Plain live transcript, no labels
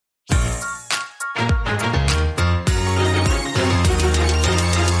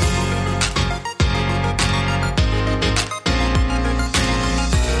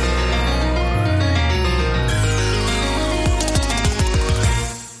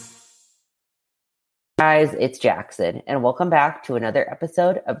Guys, it's Jackson, and welcome back to another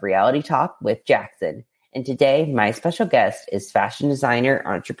episode of Reality Talk with Jackson. And today, my special guest is fashion designer,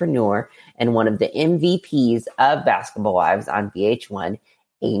 entrepreneur, and one of the MVPs of Basketball Wives on VH1,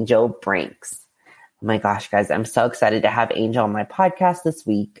 Angel Brinks. Oh my gosh, guys, I'm so excited to have Angel on my podcast this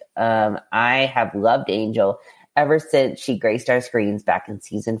week. I have loved Angel ever since she graced our screens back in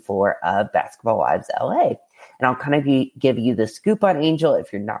season 4 of Basketball Wives LA. And I'll kind of give you the scoop on Angel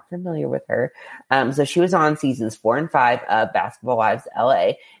if you're not familiar with her. So she was on seasons 4 and 5 of Basketball Wives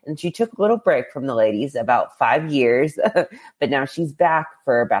LA, and she took a little break from the ladies, about 5 years, but now she's back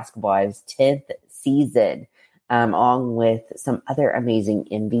for Basketball Wives' 10th season, along with some other amazing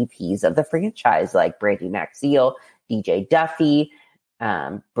MVPs of the franchise like Brandy Maxiel, DJ Duffy,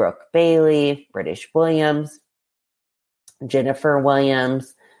 Brooke Bailey, British Williams, Jennifer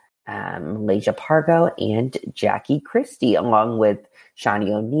Williams, Malaysia Pargo, and Jackie Christie, along with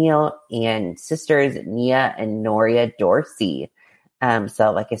Shawnee O'Neal and sisters Nia and Noria Dorsey.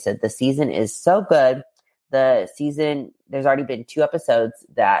 So like I said, the season is so good. There's already been 2 episodes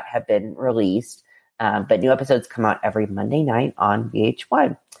that have been released, but new episodes come out every Monday night on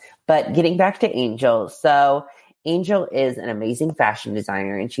VH1. But getting back to Angel. So Angel is an amazing fashion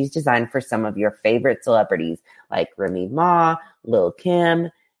designer, and she's designed for some of your favorite celebrities like Remy Ma, Lil'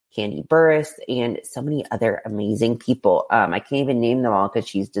 Kim, Candy Burris, and so many other amazing people. I can't even name them all because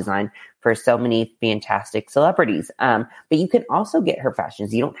she's designed for so many fantastic celebrities. But you can also get her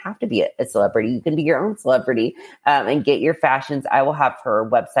fashions. You don't have to be a celebrity. You can be your own celebrity and get your fashions. I will have her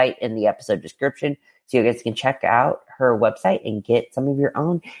website in the episode description, so you guys can check out her website and get some of your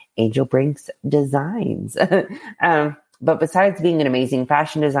own Angel Brinks designs. But besides being an amazing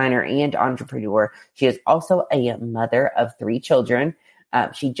fashion designer and entrepreneur, she is also a mother of 3 children.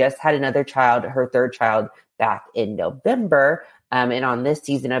 She just had another child, her 3rd child, back in November. And on this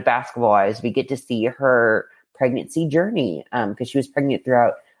season of Basketball Wives, we get to see her pregnancy journey because she was pregnant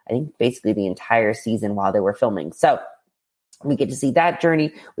throughout, I think, basically the entire season while they were filming. So we get to see that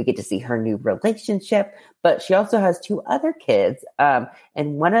journey. We get to see her new relationship. But she also has 2 other kids. And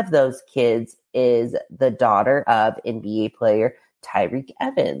one of those kids is the daughter of NBA player Tyreke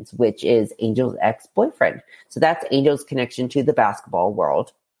Evans, which is Angel's ex-boyfriend. So that's Angel's connection to the basketball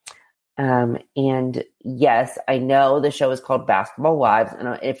world. And yes, I know the show is called Basketball Wives.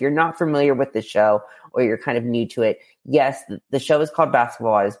 And if you're not familiar with the show or you're kind of new to it, yes, the show is called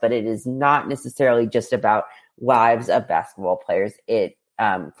Basketball Wives, but it is not necessarily just about wives of basketball players. It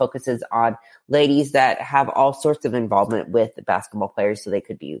focuses on ladies that have all sorts of involvement with the basketball players. So they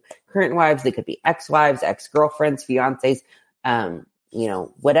could be current wives, they could be ex-wives, ex-girlfriends, fiancés,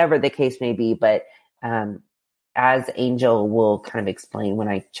 whatever the case may be. But as Angel will kind of explain when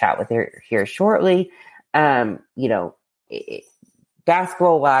I chat with her here shortly,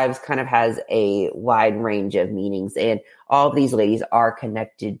 Basketball Wives kind of has a wide range of meanings, and all of these ladies are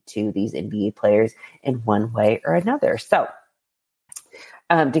connected to these NBA players in one way or another. So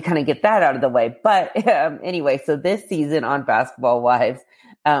to kind of get that out of the way. But anyway, so this season on Basketball Wives,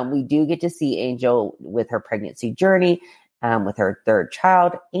 we do get to see Angel with her pregnancy journey, with her 3rd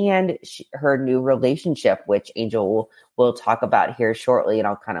child, and her new relationship, which Angel will talk about here shortly, and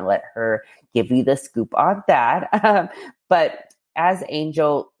I'll kind of let her give you the scoop on that. But as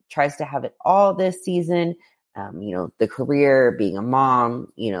Angel tries to have it all this season, the career, being a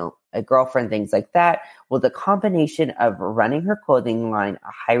mom, a girlfriend, things like that, well, the combination of running her clothing line,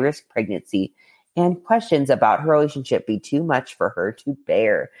 a high-risk pregnancy, and questions about her relationship be too much for her to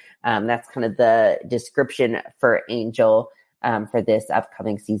bear. That's kind of the description for Angel for this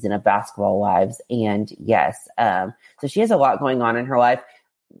upcoming season of Basketball Wives. And yes, so she has a lot going on in her life,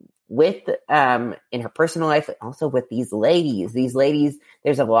 with in her personal life, also with these ladies. These ladies,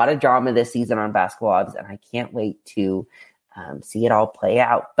 there's a lot of drama this season on Basketball Wives, and I can't wait to see it all play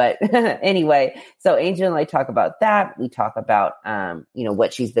out. But anyway, so Angel and I talk about that. We talk about,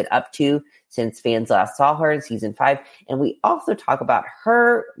 what she's been up to since fans last saw her in season 5. And we also talk about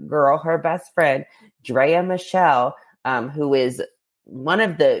her best friend, Drea Michelle, who is one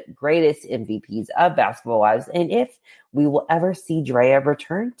of the greatest MVPs of Basketball Wives, and if we will ever see Drea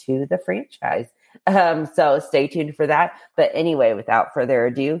return to the franchise. So stay tuned for that. But anyway, without further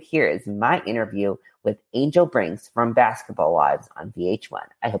ado, here is my interview with Angel Brinks from Basketball Wives on VH1.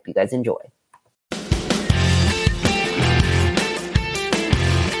 I hope you guys enjoy.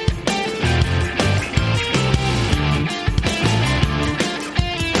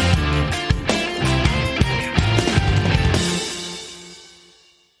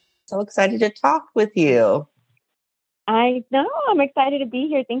 So excited to talk with you. I know. I'm excited to be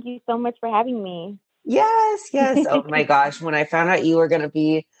here. Thank you so much for having me. Yes. Oh my gosh. When I found out you were going to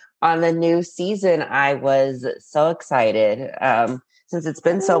be on the new season. I was so excited since it's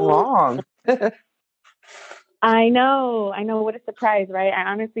been so long. I know. What a surprise, right?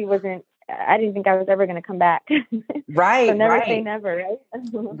 I didn't think I was ever going to come back. So Right, never say right, never, right?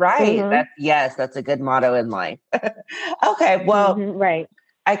 right. Mm-hmm. That's a good motto in life. Okay, well, Mm-hmm. Right.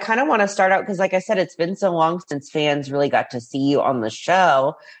 I kind of want to start out because, like I said, it's been so long since fans really got to see you on the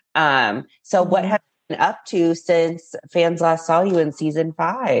show. So what Mm-hmm. have you been up to since fans last saw you in season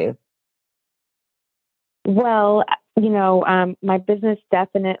 5? Well, my business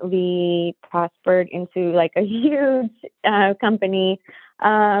definitely prospered into like a huge company.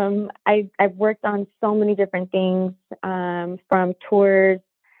 I've worked on so many different things, from tours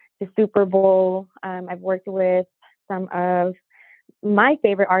to Super Bowl. I've worked with some of my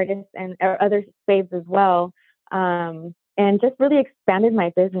favorite artists and other faves as well, and just really expanded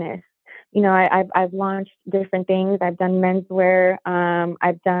my business. I've launched different things. I've done menswear.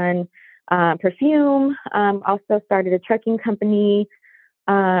 I've done perfume. Also started a trucking company,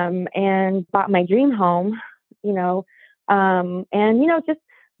 and bought my dream home. You know, and just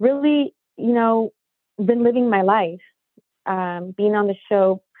really, been living my life. Being on the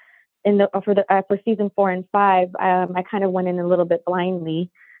show for season 4 and 5, I kind of went in a little bit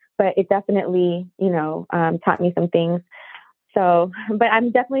blindly, but it definitely, taught me some things. So, but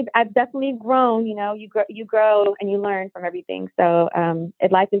I've definitely grown. You grow and you learn from everything. So,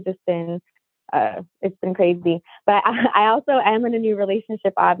 life has just been, it's been crazy. But I also am in a new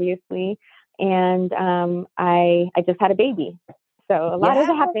relationship, obviously, and I just had a baby. So a lot has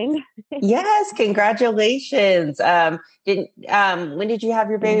Yeah. happened. Yes, congratulations. Didn't when did you have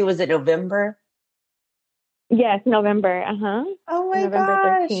your baby? Was it November? Yes, November. Oh my November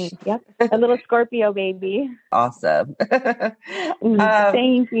gosh. 13th. Yep. A little Scorpio baby. Awesome. Um,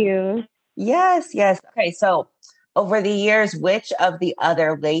 Thank you. yes, yes. Okay, so over the years, which of the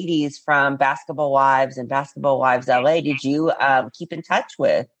other ladies from Basketball Wives and Basketball Wives LA did you keep in touch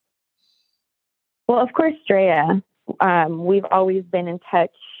with? Well, of course, Drea. We've always been in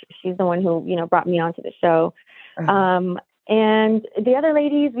touch. She's the one who, brought me onto the show. Um, and the other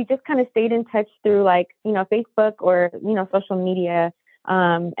ladies, we just kind of stayed in touch through Facebook or, social media.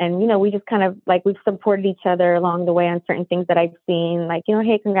 And, we just kind of we've supported each other along the way on certain things that I've seen,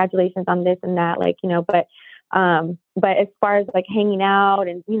 hey, congratulations on this and that, but as far as hanging out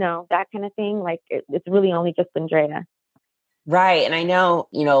and, that kind of thing, it's really only just been Drea. Right. And I know,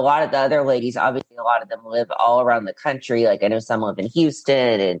 a lot of the other ladies, obviously, a lot of them live all around the country. Like I know some live in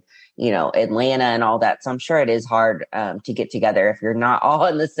Houston and, Atlanta and all that. So I'm sure it is hard to get together if you're not all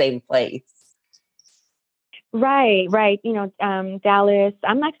in the same place. Right, right. Dallas.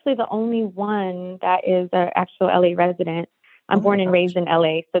 I'm actually the only one that is an actual LA resident. Oh I'm my born and gosh. raised in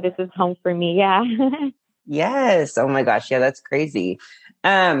LA, so this is home for me. Yeah. Yes. Oh my gosh. Yeah, that's crazy.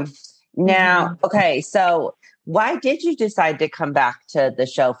 Um, now, Mhm. okay. So why did you decide to come back to the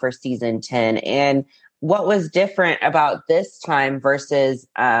show for season 10? And what was different about this time versus,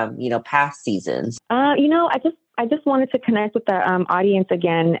 past seasons? I just wanted to connect with the audience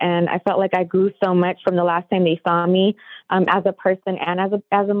again, and I felt like I grew so much from the last time they saw me, as a person and as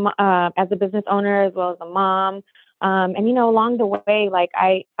a business owner as well as a mom. And along the way,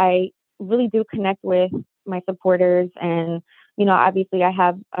 I really do connect with my supporters, and obviously I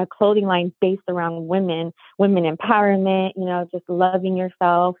have a clothing line based around women empowerment. Just loving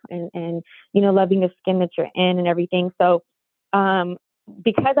yourself and loving the skin that you're in and everything. So.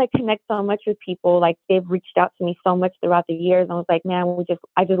 Because I connect so much with people, they've reached out to me so much throughout the years. I was like, man,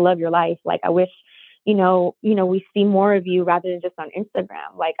 I just love your life. I wish, we see more of you rather than just on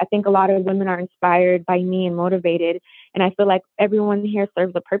Instagram. I think a lot of women are inspired by me and motivated. And I feel like everyone here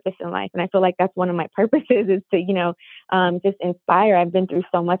serves a purpose in life. And I feel like that's one of my purposes is to, just inspire. I've been through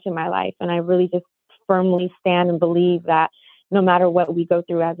so much in my life, and I really just firmly stand and believe that no matter what we go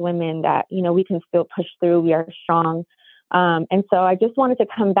through as women, that, we can still push through. We are strong. And so I just wanted to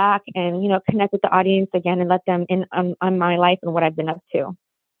come back and, connect with the audience again and let them in on my life and what I've been up to.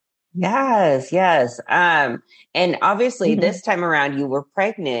 Yes, yes. And obviously Mm-hmm. this time around you were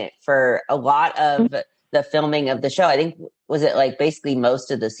pregnant for a lot of the filming of the show. I think, was it basically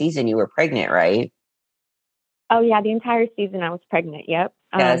most of the season you were pregnant, right? Oh yeah, the entire season I was pregnant. Yep.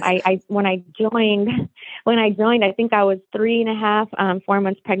 Yes. I when I joined, I think I was 3.5, 4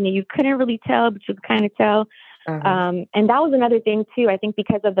 months pregnant. You couldn't really tell, but you could kind of tell. Uh-huh. And that was another thing too. I think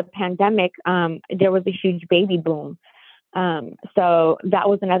because of the pandemic, there was a huge baby boom. So that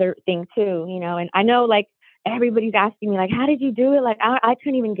was another thing too, and I know everybody's asking me how did you do it? I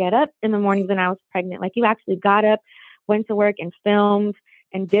couldn't even get up in the mornings when I was pregnant. You actually got up, went to work and filmed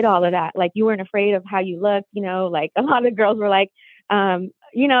and did all of that. You weren't afraid of how you looked, a lot of girls were like,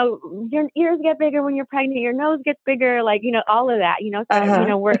 Your ears get bigger when you're pregnant, your nose gets bigger, like, all of that,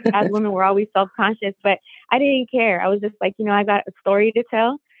 so, we're, as women, we're always self-conscious, but I didn't care. I was just like, I got a story to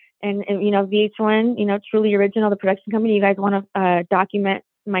tell. And VH1, Truly Original, the production company, you guys want to document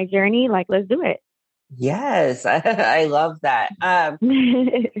my journey? Like, let's do it. Yes. I love that.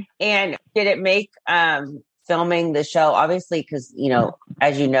 And did it make, filming the show, obviously, because,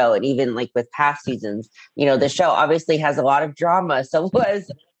 as you know, and even like with past seasons, the show obviously has a lot of drama. So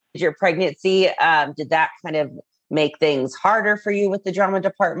was your pregnancy, did that kind of make things harder for you with the drama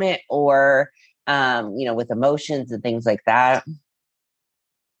department, or, with emotions and things like that?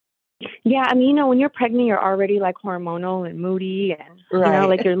 Yeah, I mean, when you're pregnant, you're already like hormonal and moody, and Right.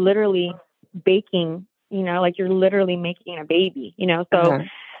 like you're literally baking, like you're literally making a baby, so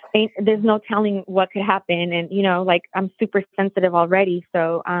there's no telling what could happen. And, like I'm super sensitive already.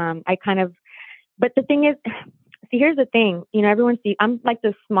 So I kind of, but the thing is, see, here's the thing, everyone sees I'm like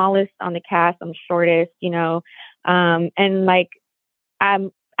the smallest on the cast. I'm shortest, and like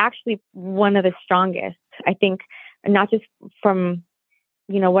I'm actually one of the strongest, I think, not just from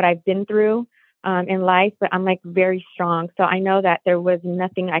what I've been through in life, but I'm like very strong. So I know that there was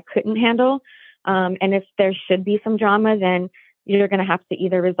nothing I couldn't handle. And if there should be some drama, then you're going to have to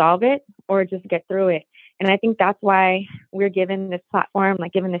either resolve it or just get through it. And I think that's why we're given this platform,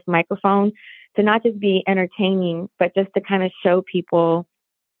 like given this microphone, to not just be entertaining, but just to kind of show people,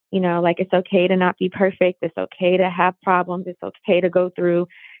 like it's okay to not be perfect. It's okay to have problems. It's okay to go through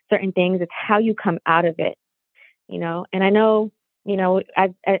certain things. It's how you come out of it, and I know,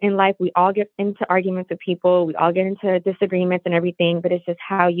 in life, we all get into arguments with people. We all get into disagreements and everything, but it's just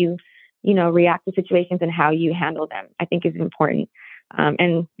how you, react to situations and how you handle them, I think is important.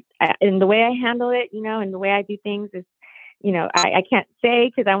 And the way I handle it, and the way I do things is, I can't say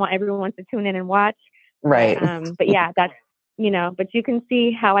because I want everyone to tune in and watch. Right. But yeah, that's, but you can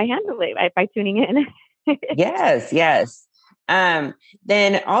see how I handle it by tuning in. Yes. Yes.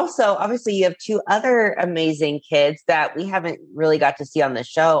 Then also, obviously, you have two other amazing kids that we haven't really got to see on the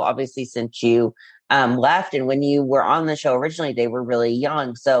show, obviously, since you left. And when you were on the show originally, they were really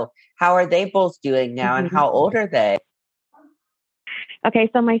young. So how are they both doing now, and how old are they?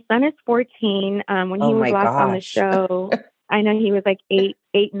 Okay, so my son is 14. When he Oh was my last on the gosh. show, I know he was like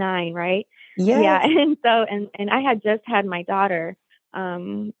 9, right? Yeah, Yes. and so and I had just had my daughter,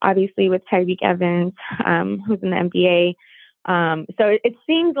 obviously with Tyreek Evans, who's in the NBA. So it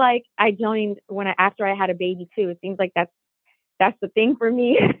seems like I joined after I had a baby too. It seems like that's the thing for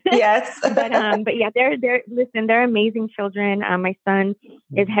me. Yes. But yeah, they're amazing children. My son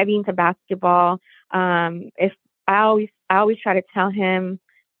is heavy into basketball. If I always try to tell him,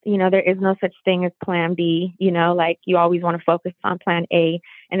 there is no such thing as plan B, like you always want to focus on plan A.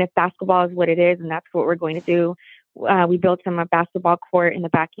 And if basketball is what it is, and that's what we're going to do, we built him a basketball court in the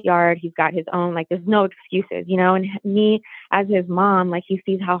backyard. He's got his own, like, there's no excuses, and me as his mom, like, he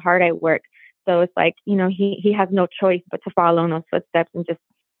sees how hard I work. So it's like, he has no choice but to follow in those footsteps and just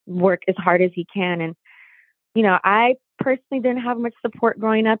work as hard as he can. And, I personally didn't have much support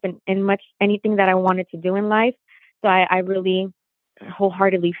growing up and much anything that I wanted to do in life. So I really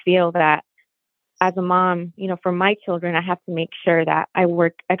wholeheartedly feel that as a mom, for my children, I have to make sure that I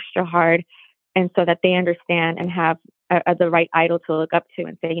work extra hard, and so that they understand and have the right idol to look up to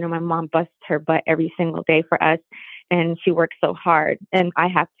and say, my mom busts her butt every single day for us, and she works so hard, and I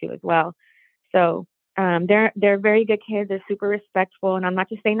have to as well. So they're very good kids. They're super respectful, and I'm not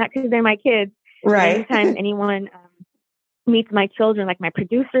just saying that because they're my kids. Right. Anytime anyone meets my children, like my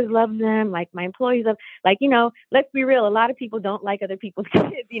producers love them, like my employees love, like, let's be real. A lot of people don't like other people's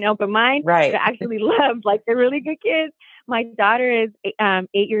kids, but mine, Right. they're actually loved. Like, they're really good kids. My daughter is 8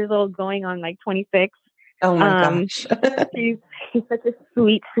 years old, going on like 26. Oh my gosh. she's such a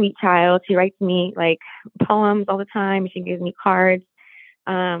sweet, sweet child. She writes me like poems all the time. She gives me cards.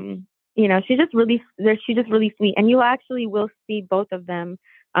 She's just really sweet. And you actually will see both of them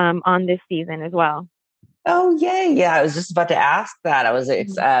on this season as well. Oh, yay. Yeah. I was just about to ask that. I was,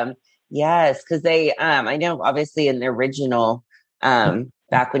 yes, because they, I know obviously in the original,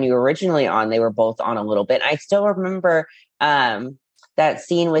 back when you were originally on, they were both on a little bit. I still remember, that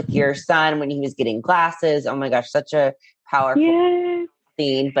scene with your son when he was getting glasses. Oh my gosh, such a powerful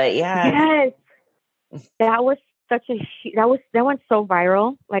scene. But yes, that was that went so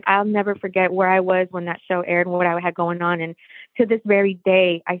viral. Like, I'll never forget where I was when that show aired and what I had going on. And to this very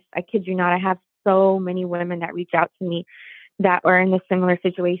day, I kid you not, I have so many women that reach out to me that are in a similar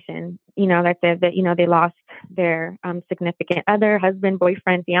situation, that said that, they lost their significant other, husband,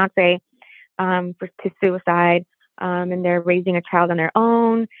 boyfriend, fiance, to suicide. And they're raising a child on their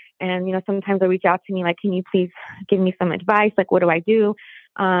own. And, sometimes they'll reach out to me like, can you please give me some advice? Like, what do I do?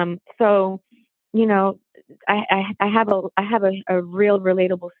 So, I have a real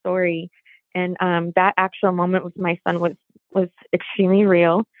relatable story. And, that actual moment with my son was extremely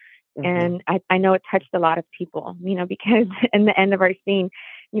real. Mm-hmm. And I know it touched a lot of people, because in the end of our scene,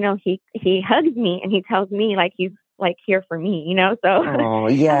 he hugs me and he tells me like he's like here for me, so I'm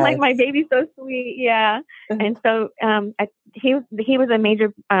like, my baby's so sweet. Yeah. And so he was a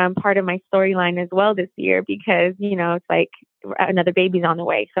major part of my storyline as well this year, because, it's like another baby's on the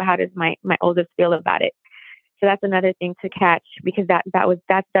way. So how does my oldest feel about it? So that's another thing to catch, because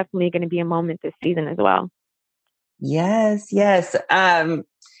that's definitely going to be a moment this season as well. Yes.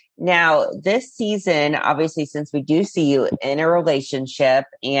 Now, this season, obviously, since we do see you in a relationship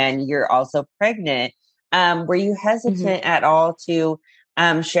and you're also pregnant, were you hesitant at all to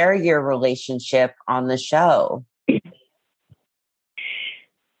share your relationship on the show?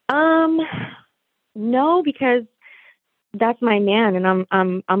 No, because that's my man, and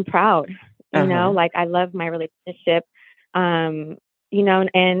I'm proud. Like, I love my relationship. And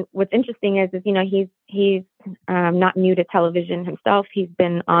what's interesting is he's not new to television himself. He's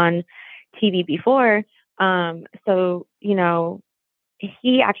been on TV before. So,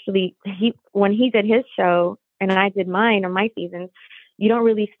 when he did his show and I did mine on my seasons, you don't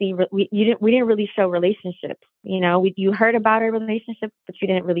really see, we didn't really show relationships. You heard about our relationship, but you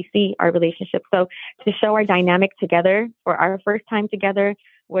didn't really see our relationship. So to show our dynamic together for our first time together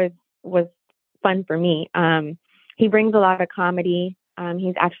was fun for me. He brings a lot of comedy.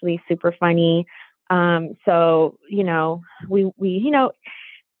 He's actually super funny. So, we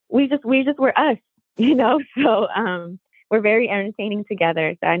just were us, so, we're very entertaining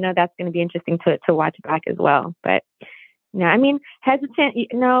together. So I know that's going to be interesting to watch back as well. But no, hesitant,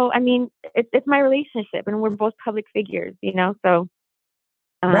 it's my relationship and we're both public figures, so,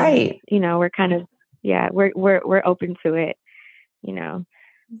 right. We're kind of, we're open to it,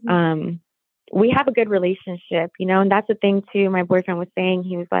 we have a good relationship, and that's the thing too. My boyfriend was saying,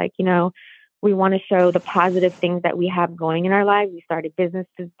 he was like, we want to show the positive things that we have going in our lives. We started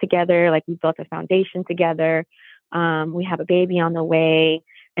businesses together, like we built a foundation together. We have a baby on the way.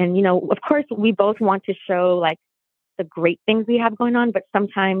 And, of course, we both want to show like the great things we have going on, but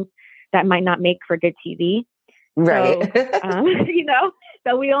sometimes that might not make for good TV. Right. So,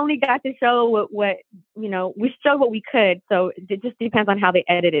 so we only got to show what we showed what we could. So it just depends on how they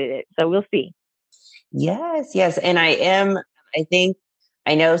edited it. So we'll see. Yes. And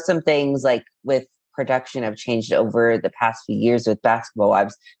I know some things like with production have changed over the past few years with Basketball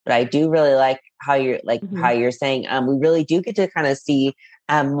Wives, but I do really like how you're saying, we really do get to kind of see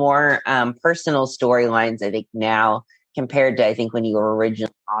more personal storylines, I think, now compared to, I think, when you were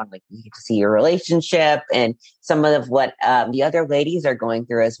originally on, like you get to see your relationship and some of what the other ladies are going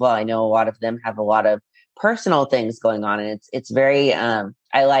through as well. I know a lot of them have a lot of personal things going on, and it's very,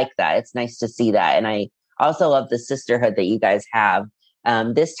 I like that. It's nice to see that. And I also love the sisterhood that you guys have.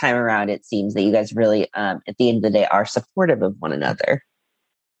 This time around, it seems that you guys really, at the end of the day, are supportive of one another.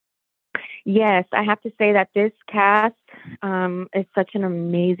 Yes, I have to say that this cast is such an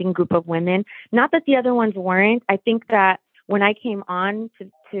amazing group of women. Not that the other ones weren't. I think that when I came on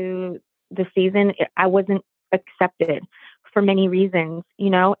to the season, I wasn't accepted for many reasons,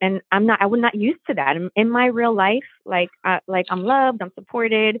 and I was not used to that in my real life. Like I'm loved, I'm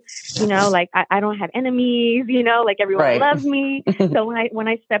supported, like I don't have enemies, like everyone loves me. So when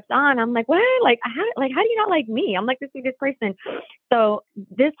I stepped on, I'm like, what? How do you not like me? I'm like the sweetest person. So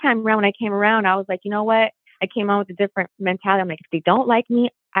this time around, when I came around, I was like, you know what? I came on with a different mentality. I'm like, if they don't like me,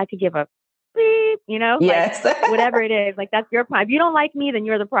 I could give a beep, yes. like whatever it is, like that's your problem. If you don't like me, then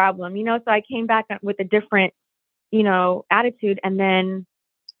you're the problem, So I came back with a different attitude, and then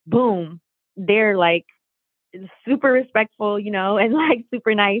boom, they're like super respectful, and like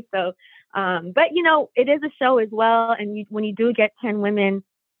super nice. So, but it is a show as well. And when you do get 10 women,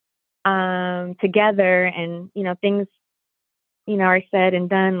 together and, things, are said and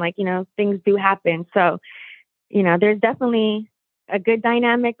done, like, things do happen. So, there's definitely a good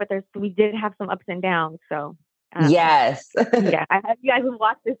dynamic, but we did have some ups and downs. So, yes. Yeah. I hope you guys would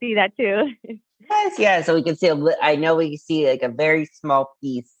watch to see that too. Yes. So we can see, I know we see like a very small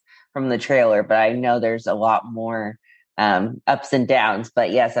piece from the trailer, but I know there's a lot more ups and downs.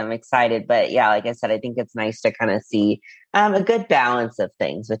 But yes, I'm excited. But yeah, like I said, I think it's nice to kind of see a good balance of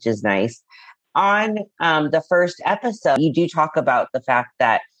things, which is nice. On the first episode, you do talk about the fact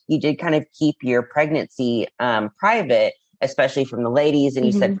that you did kind of keep your pregnancy private, especially from the ladies, and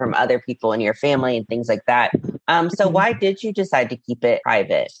you said from other people in your family and things like that. So why did you decide to keep it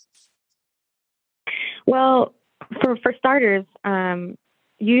private? Well, for starters,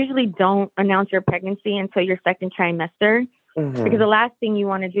 you usually don't announce your pregnancy until your second trimester, because the last thing you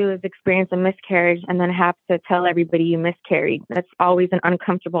want to do is experience a miscarriage and then have to tell everybody you miscarried. That's always an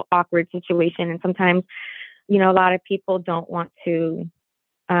uncomfortable, awkward situation. And sometimes, a lot of people don't want to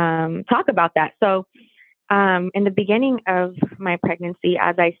talk about that. So in the beginning of my pregnancy,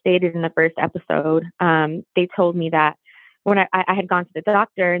 as I stated in the first episode, they told me that when I had gone to the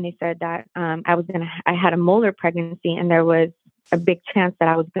doctor, and they said that I had a molar pregnancy, and there was a big chance that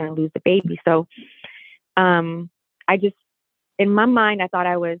I was going to lose the baby. So I just, in my mind, I thought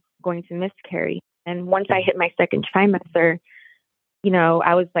I was going to miscarry. And once I hit my second trimester,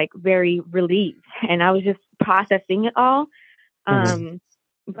 I was like very relieved, and I was just processing it all.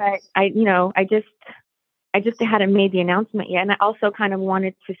 But I just hadn't made the announcement yet. And I also kind of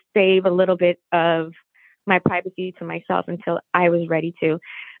wanted to save a little bit of my privacy to myself until I was ready to.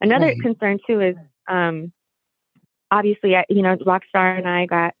 Another concern too is, obviously, Rockstar and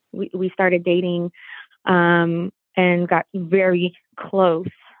I we started dating, and got very close,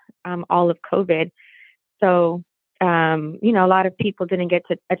 all of COVID. So, a lot of people didn't get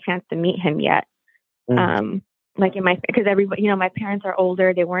a chance to meet him yet. Like because everybody, my parents are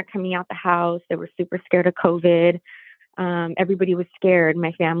older. They weren't coming out the house. They were super scared of COVID. Everybody was scared,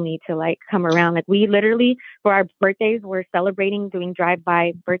 my family, to like come around. Like we literally, for our birthdays, we're celebrating, doing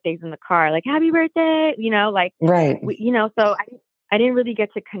drive-by birthdays in the car, like happy birthday, so I didn't really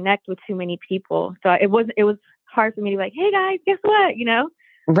get to connect with too many people. So it was hard for me to be like, hey guys, guess what,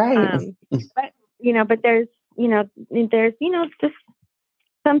 but there's just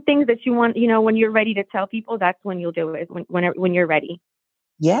some things that you want, when you're ready to tell people, that's when you'll do it, when you're ready.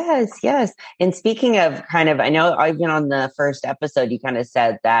 Yes. And speaking of I know even on the first episode, you kind of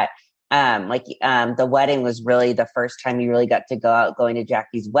said that, the wedding was really the first time you really got to go out, going to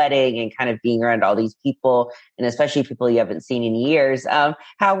Jackie's wedding and kind of being around all these people, and especially people you haven't seen in years. How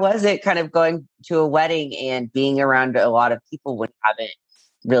was it kind of going to a wedding and being around a lot of people when you haven't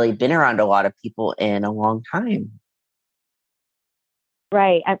really been around a lot of people in a long time?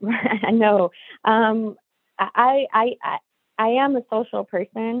 Right. I know. I am a social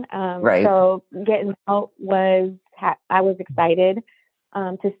person. So getting out I was excited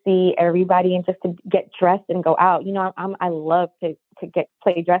to see everybody and just to get dressed and go out. I love to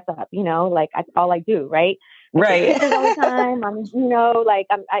play dress up, like that's all I do. Right. I take pictures all the time. I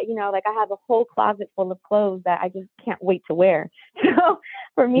have a whole closet full of clothes that I just can't wait to wear. So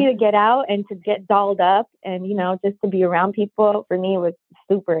for me to get out and to get dolled up and, just to be around people, for me, was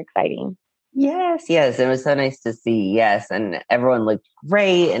super exciting. Yes. It was so nice to see. Yes. And everyone looked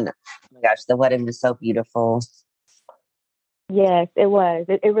great. And oh my gosh, the wedding was so beautiful. Yes, it was.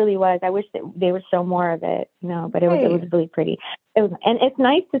 It really was. I wish that they would show more of it, but it was really pretty. And it's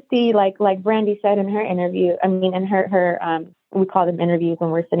nice to see, like Brandy said in her interview, in her we call them interviews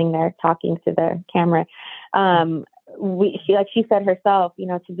when we're sitting there talking to the camera. She said herself,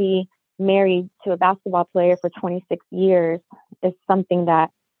 to be married to a basketball player for 26 years is something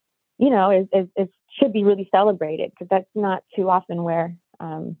that, is should be really celebrated, because that's not too often where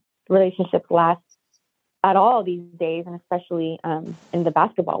relationships last at all these days, and especially in the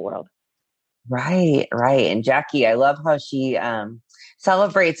basketball world. Right. And Jackie, I love how she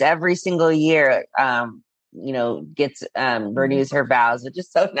celebrates every single year, gets renews her vows, which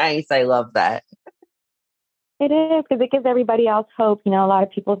is so nice. I love that. It is, because it gives everybody else hope. A lot of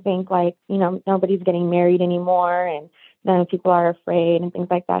people think like, nobody's getting married anymore, and then people are afraid and things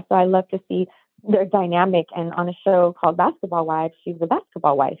like that. So I love to see their dynamic. And on a show called Basketball Wives, she's a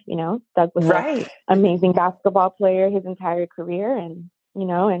basketball wife. Doug was an amazing basketball player his entire career, and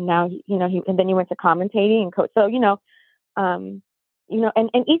and now and then he went to commentating and coach. So and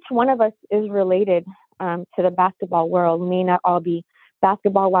each one of us is related to the basketball world. We may not all be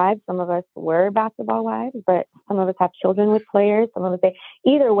basketball wives. Some of us were basketball wives, but some of us have children with players. Some of us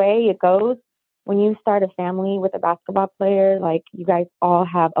either way it goes. When you start a family with a basketball player, like, you guys all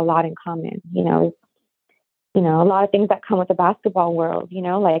have a lot in common. A lot of things that come with the basketball world.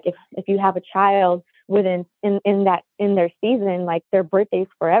 Like if you have a child in their season, like their birthdays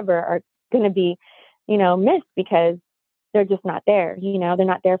forever are going to be, missed because they're just not there. They're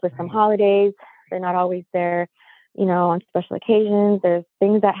not there for some holidays. They're not always there, on special occasions. There's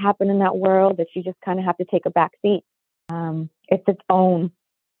things that happen in that world that you just kind of have to take a back seat. It's its own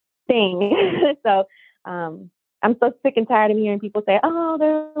thing. So I'm so sick and tired of hearing people say, oh,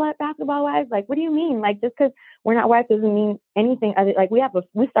 they're like basketball wives. Like, what do you mean? Like, just because we're not wives doesn't mean anything. Like, we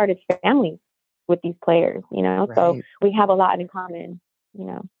started families with these players, so we have a lot in common,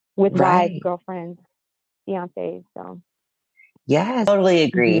 with wives, girlfriends, fiancés. So Yes, totally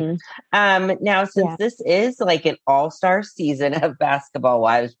agree. Hmm. Now, since Yeah. this is like an all-star season of Basketball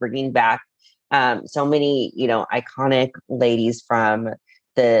Wives, bringing back so many, iconic ladies from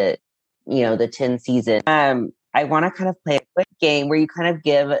the, the 10 season. I want to kind of play a quick game where you kind of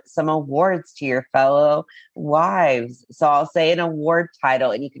give some awards to your fellow wives. So I'll say an award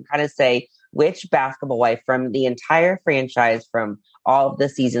title, and you can kind of say which basketball wife from the entire franchise, from all of the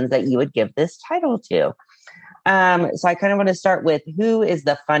seasons, that you would give this title to. So I kind of want to start with, who is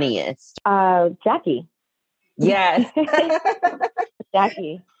the funniest? Jackie. Yes.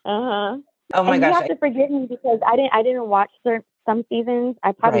 Jackie. Uh-huh. Oh my And you gosh. have to forgive me because I didn't watch some seasons.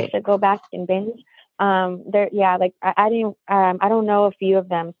 I probably Right. should go back and binge. I didn't. I don't know a few of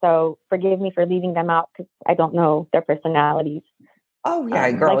them, so forgive me for leaving them out because I don't know their personalities. Oh yeah,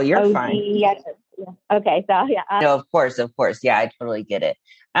 girl, Like you're fine. OG. Yeah. Okay, so yeah. No, of course, of course. Yeah, I totally get it.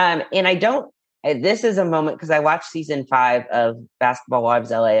 And I don't, this is a moment because I watched season 5 of Basketball Wives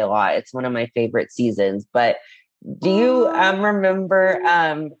LA a lot. It's one of my favorite seasons. But do you remember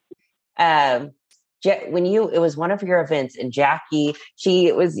when it was one of your events and Jackie,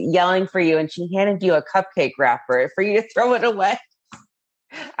 she was yelling for you and she handed you a cupcake wrapper for you to throw it away?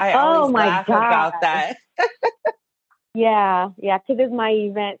 I Oh always my laugh God. about that. Yeah, yeah. Because it's my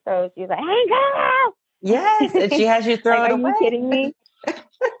event, so she's like, "Hey, girl!" Yes, and she has you throw Like, it are away. you kidding me?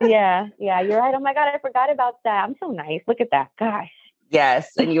 Yeah, yeah. You're right. Oh my God, I forgot about that. I'm so nice. Look at that. Gosh. Yes,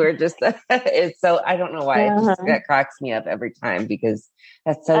 and you were just it's so, I don't know why Uh-huh. that cracks me up every time because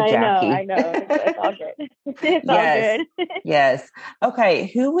that's so I know. I Jackie. know. It's all good. It's all Yes. good. Yes.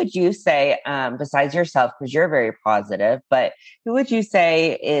 Okay, who would you say besides yourself, because you're very positive, but who would you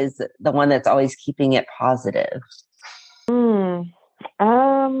say is the one that's always keeping it positive? Hmm.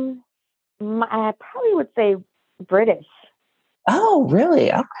 I probably would say British. Oh,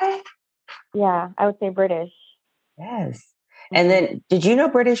 really? Okay. Yeah, I would say British. Yes. And Mhm. then did you know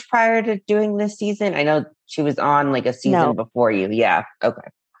British prior to doing this season? I know she was on like a season No. before you. Yeah. Okay.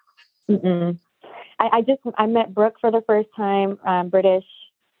 Mm-mm. I met Brooke for the first time. British,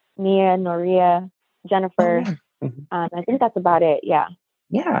 Mia, Noria, Oh Jennifer. yeah. Mhm. I think that's about it. Yeah.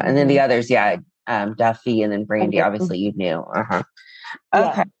 Yeah. And then Mm-hmm. the others, yeah. Duffy and then Brandy, obviously you knew. Uh-huh.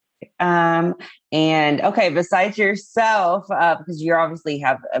 Okay. Yeah. Um, and okay, besides yourself, because you obviously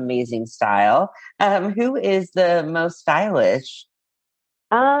have amazing style, who is the most stylish?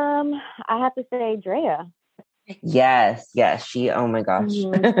 I have to say Drea. Yes, yes, oh my gosh.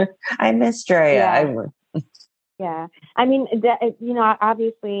 Hmm. I miss Drea. Yeah. Yeah. I mean,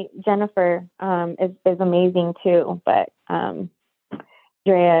 obviously Jennifer is amazing too, but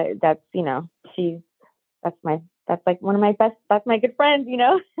Drea, she's that's like one of my best. That's my good friends.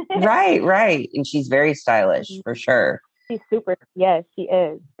 Right, right. And she's very stylish for sure. She's super. Yes, she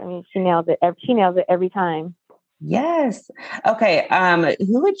is. I mean, she nails it. She nails it every time. Yes. Okay.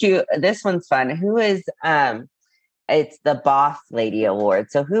 Who would you, this one's fun. Who is, it's the Boss Lady Award.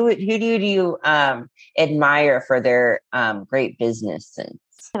 So who do you admire for their great business sense?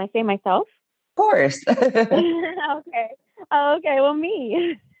 Can I say myself? Of course. Okay. Okay. Well,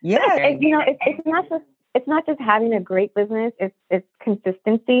 me. Yeah. It's not just having a great business. It's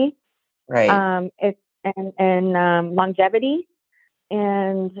consistency. Right. It's and longevity,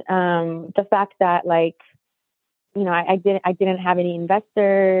 and the fact that I didn't have any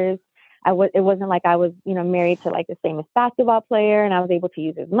investors. It wasn't like I was married to like the famous basketball player and I was able to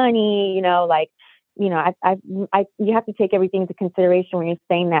use his money. You have to take everything into consideration when you're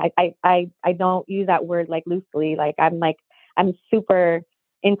saying that. I don't use that word like loosely. I'm super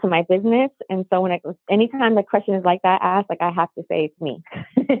into my business, and so anytime the question is like that asked, like I have to say it's me.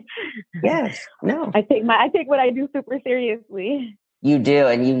 Yes. No. I take what I do super seriously. You do,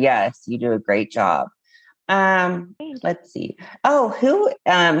 and yes, you do a great job. Let's see. Oh,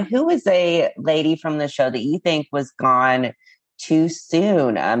 who is a lady from the show that you think was gone too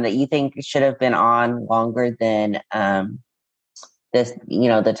soon? That you think should have been on longer than the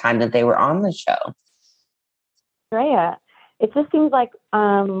time that they were on the show. Drea, it just seems like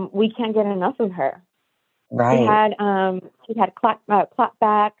we can't get enough of her. Right. She had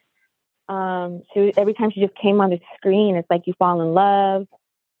clapbacks. Every time she just came on the screen, it's like you fall in love.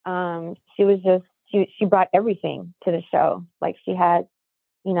 She was just she brought everything to the show. Like she had,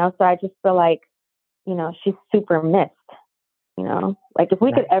 so I just feel like, she's super missed. Like if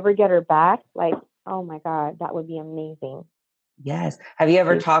we could ever get her back, like, oh my God, that would be amazing. Yes. Have you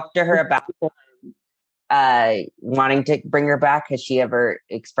ever talked to her about wanting to bring her back? Has she ever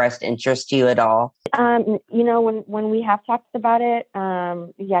expressed interest to you at all? When we have talked about it,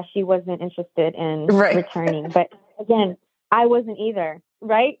 yeah, she wasn't interested in returning. But again, I wasn't either,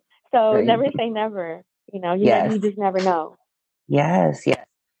 right? So never say never. You Yes. you just never know. Yes, yes.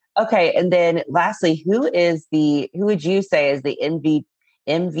 Okay, and then lastly, who would you say is the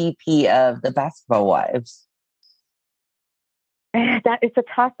MVP of the Basketball Wives? That it's a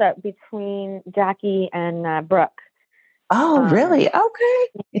toss up between Jackie and Brooke. Oh, really?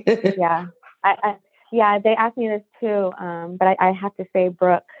 Okay. Yeah, I yeah, they asked me this too, but I have to say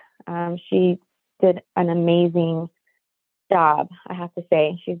Brooke. She did an amazing job. I have to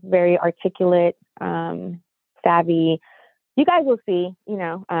say she's very articulate, savvy. You guys will see. I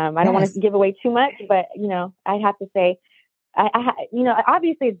don't want Yes. to give away too much, but I have to say,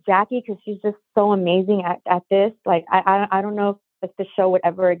 obviously it's Jackie because she's just so amazing at this. Like I don't know if the show would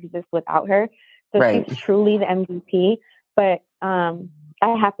ever exist without her. So Right. she's truly the MVP. But I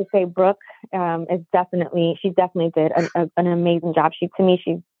have to say Brooke she definitely did an amazing job. She's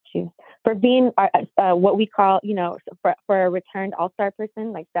for being what we call for a returned all-star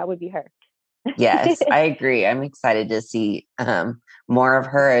person, like that would be her. Yes, I agree. I'm excited to see more of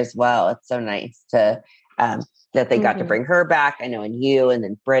her as well. It's so nice to that they got to Mm-hmm. bring her back. I know, and you, and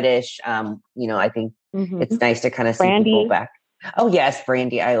then British. I think Mm-hmm. it's nice to kind of see people Brandy. back. Oh yes,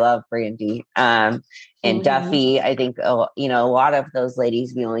 Brandy. I love Brandy. And Mm-hmm. Duffy. I think a lot of those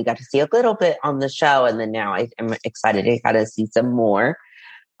ladies we only got to see a little bit on the show, and then now I'm excited to kind of see some more.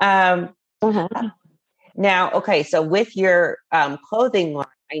 Uh-huh. Now, okay, so with your clothing line,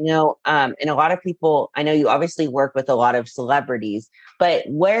 I know, and a lot of people, I know you obviously work with a lot of celebrities, but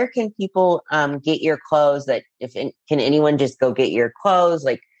where can people get your clothes? Can anyone just go get your clothes?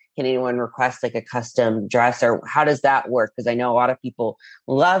 Like, can anyone request like a custom dress, or how does that work? Because I know a lot of people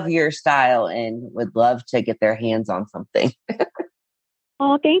love your style and would love to get their hands on something.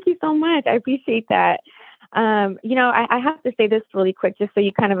 Oh, thank you so much. I appreciate that. I have to say this really quick, just so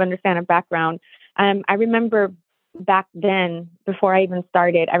you kind of understand a background. I remember back then, before I even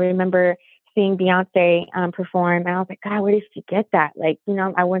started, I remember seeing Beyonce perform, and I was like, God, where did she get that? Like,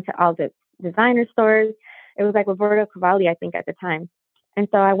 I went to all the designer stores. It was like Roberto Cavalli, I think, at the time. And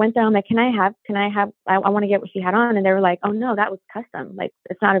so I went down, like, I want to get what she had on. And they were like, oh, no, that was custom. Like,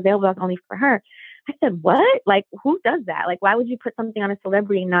 it's not available. It's only for her. I said, what? Like, who does that? Like, why would you put something on a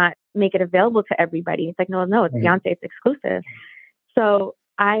celebrity and not make it available to everybody? It's like, no, it's Right. Beyonce. It's exclusive. So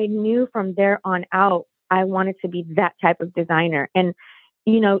I knew from there on out, I wanted to be that type of designer. And,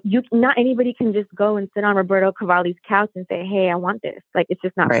 not anybody can just go and sit on Roberto Cavalli's couch and say, hey, I want this. Like, it's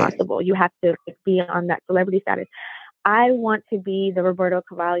just not Right. possible. You have to be on that celebrity status. I want to be the Roberto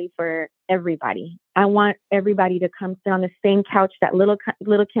Cavalli for everybody. I want everybody to come sit on the same couch that little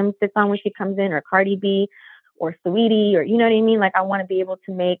Kim sits on when she comes in, or Cardi B, or Sweetie, or you know what I mean? Like, I want to be able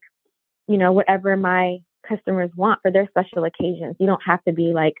to make, whatever my customers want for their special occasions. You don't have to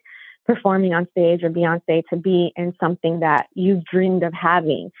be like performing on stage or Beyonce to be in something that you dreamed of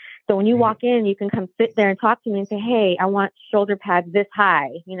having. So when you walk in, you can come sit there and talk to me and say, hey, I want shoulder pads this high,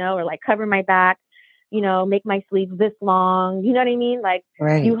 or like cover my back, make my sleeves this long. You know what I mean? Like,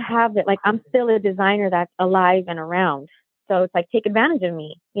 Right. you have it. Like, I'm still a designer that's alive and around. So it's like, take advantage of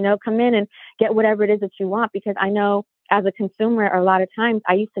me, come in and get whatever it is that you want, because I know as a consumer, a lot of times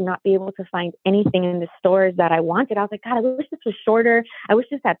I used to not be able to find anything in the stores that I wanted. I was like, God, I wish this was shorter. I wish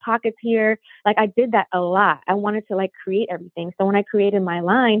this had pockets here. Like, I did that a lot. I wanted to like create everything. So when I created my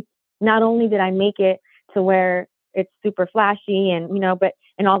line, not only did I make it to where it's super flashy and,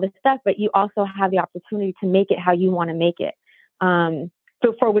 and all this stuff, but you also have the opportunity to make it how you want to make it.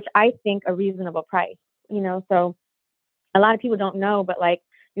 So for which I think a reasonable price, so a lot of people don't know, but like,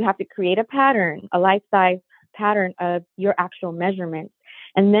 you have to create a pattern, a life size pattern of your actual measurements.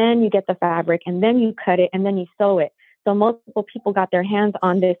 And then you get the fabric, and then you cut it, and then you sew it. So multiple people got their hands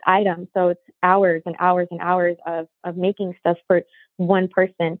on this item. So it's hours and hours and hours of making stuff for one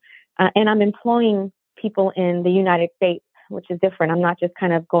person. And I'm employing people in the United States, which is different. I'm not just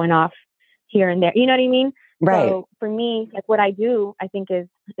kind of going off here and there. You know what I mean? Right. So for me, like, what I do, I think is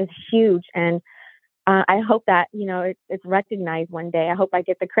huge. And I hope that, it's recognized one day. I hope I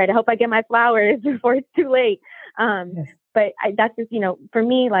get the credit. I hope I get my flowers before it's too late. Yes. But that's just, for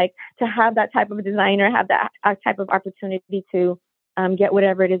me, like, to have that type of designer, have that type of opportunity to get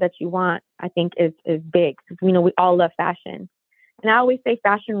whatever it is that you want, I think is big. We all love fashion. And I always say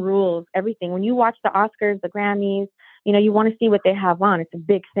fashion rules everything. When you watch the Oscars, the Grammys, you want to see what they have on. It's a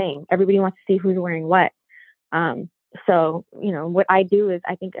big thing. Everybody wants to see who's wearing what. So, what I do is,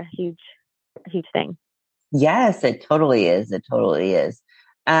 I think, a huge thing. Yes, it totally is. It totally is.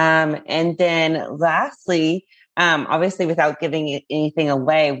 And then lastly, obviously without giving anything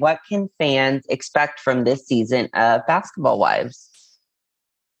away, what can fans expect from this season of Basketball Wives?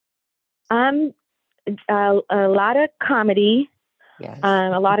 A lot of comedy, Yes.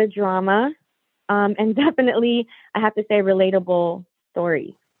 a lot of drama, And definitely, I have to say, relatable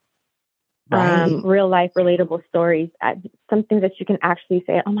stories. Right. Real life relatable stories. Some things that you can actually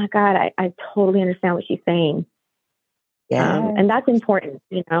say, oh my God, I totally understand what she's saying. Yeah. And that's important,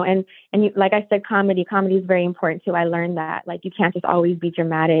 and you, like I said, comedy is very important too. I learned that, like, you can't just always be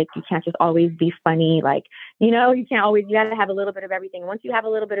dramatic. You can't just always be funny. Like, you can't always, you got to have a little bit of everything. Once you have a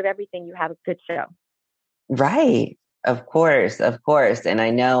little bit of everything, you have a good show. Right. Of course. Of course. And I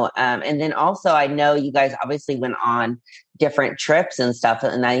know, and then also I know you guys obviously went on different trips and stuff.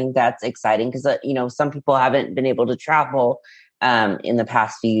 And I think that's exciting because, some people haven't been able to travel, in the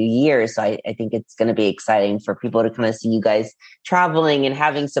past few years. So I think it's going to be exciting for people to kind of see you guys traveling and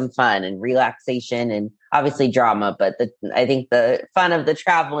having some fun and relaxation and obviously drama. But I think the fun of the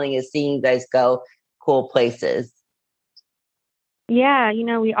traveling is seeing you guys go cool places. Yeah,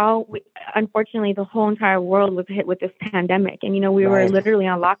 unfortunately, the whole entire world was hit with this pandemic, and we were literally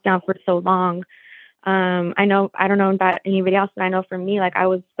on lockdown for so long. I don't know about anybody else, but I know for me, like, I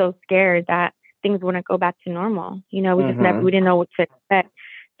was so scared that things wouldn't go back to normal. We didn't know what to expect.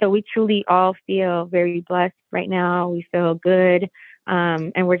 So we truly all feel very blessed right now. We feel good,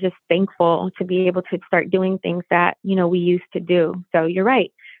 and we're just thankful to be able to start doing things that we used to do. So you're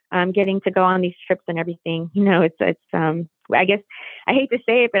right. Getting to go on these trips and everything, it's I guess, I hate to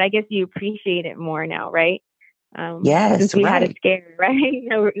say it, but I guess you appreciate it more now, right? Yes, since we had a scare, right?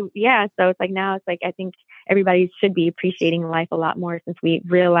 Yeah. So it's like, now it's like, I think everybody should be appreciating life a lot more since we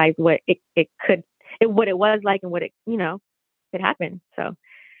realized what what it was like and what it, could happen. So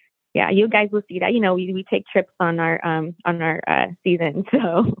yeah, you guys will see that, we take trips on our season.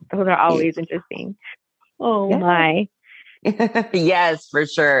 So those are always interesting. Oh my. Yes, for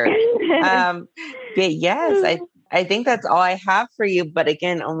sure. But yes, I think that's all I have for you. But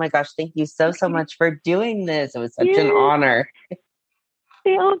again, oh my gosh, thank you so much for doing this. It was such an honor.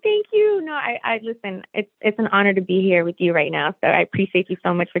 Oh, thank you. No, I listen, it's an honor to be here with you right now. So I appreciate you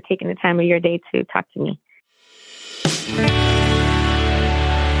so much for taking the time of your day to talk to me.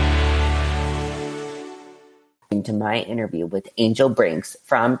 To my interview with Angel Brinks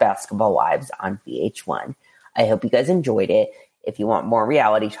from Basketball Wives on VH1. I hope you guys enjoyed it. If you want more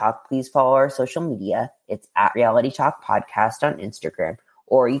reality talk, please follow our social media. It's at Reality Talk Podcast on Instagram,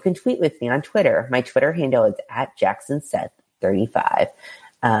 or you can tweet with me on Twitter. My Twitter handle is at JacksonSeth35.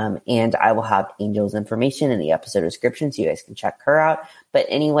 And I will have Angel's information in the episode description so you guys can check her out. But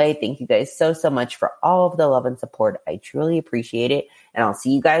anyway, thank you guys so much for all of the love and support. I truly appreciate it. And I'll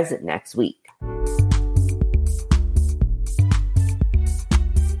see you guys next week.